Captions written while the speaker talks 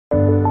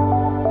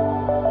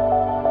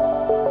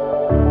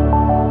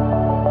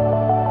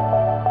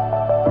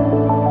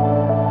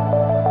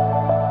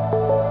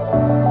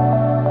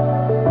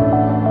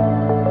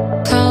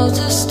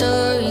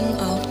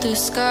the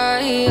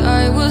sky.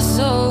 I was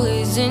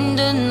always in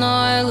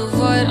denial of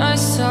what I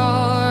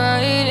saw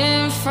right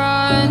in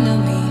front of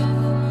me.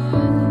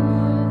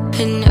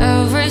 And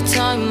every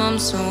time I'm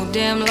so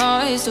damn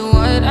lost to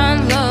what I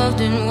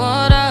loved and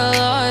what I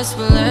lost.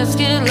 But let's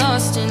get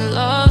lost in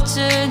love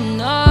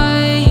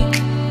tonight.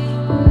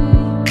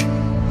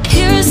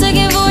 Hear a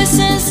second voice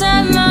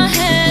inside my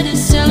head,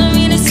 it's telling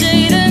me to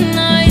stay the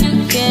night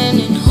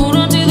again and hold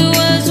on to the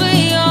words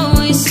we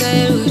always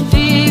said would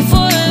be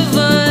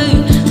forever,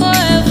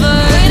 forever.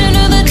 Wait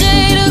another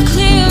day to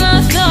clear my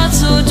thoughts,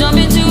 so jump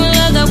into a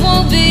love that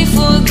won't be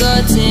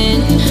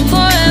forgotten.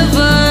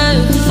 Forever,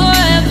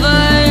 forever,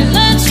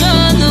 let's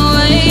run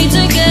away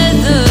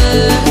together.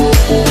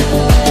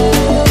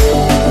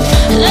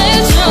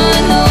 Let's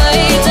run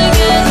away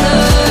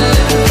together.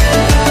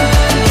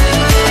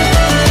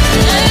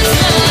 Let's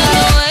run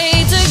away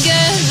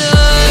together.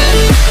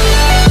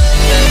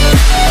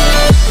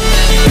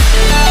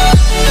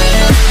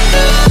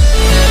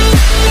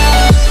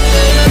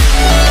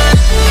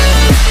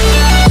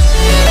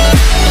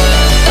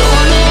 I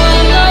wanna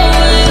run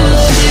away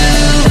with you.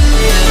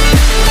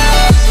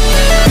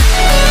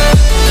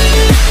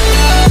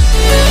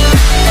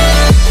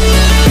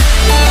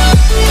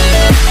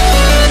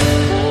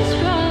 Let's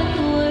run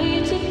away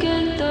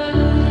together.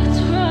 Let's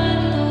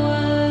run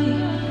away.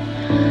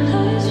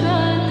 Let's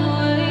run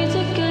away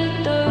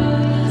together.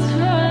 Let's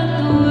run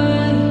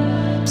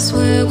away.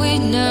 Swear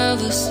we'd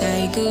never say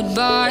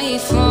goodbye.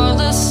 Fall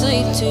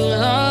asleep to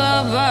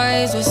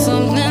lullabies with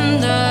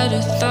something that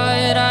I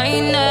thought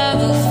I'd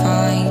never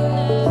find.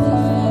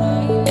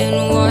 And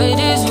what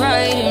is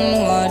right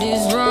and what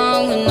is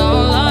wrong, and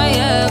all I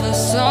ever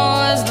saw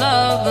was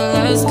love.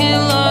 But let's get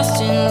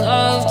lost in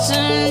love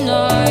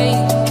tonight.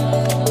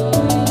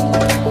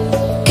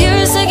 Hear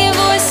a second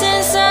voice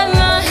inside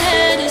my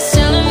head, it's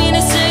telling me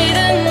to stay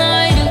the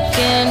night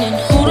again and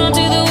hold on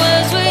to the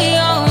words we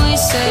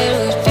always said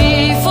would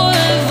be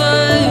forever,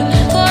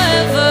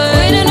 forever.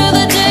 Wait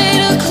another day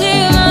to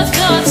clear my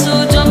thoughts, so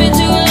jump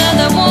into a love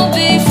that won't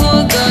be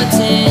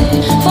forgotten.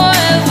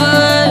 Forever,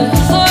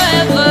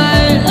 forever,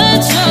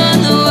 let's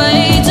run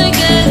away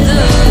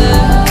together.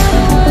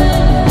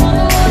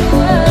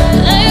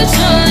 Let's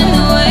run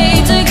away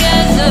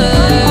together.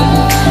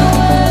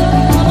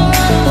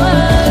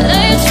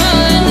 Let's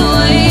run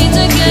away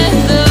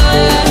together.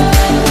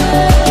 Let's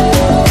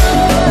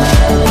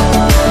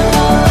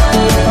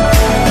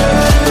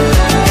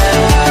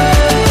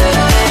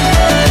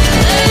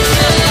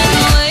run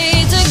away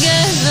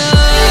together.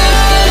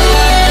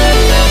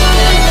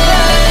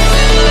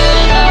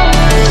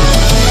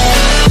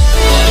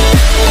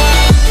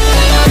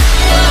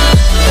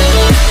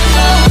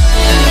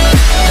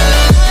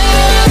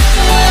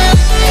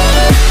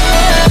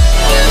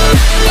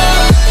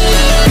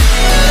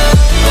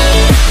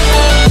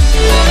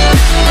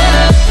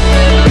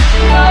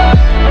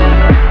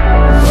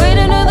 Wait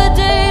another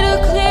day to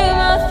clear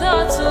my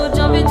thoughts, so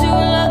jump into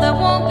a love that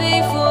won't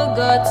be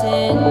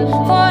forgotten.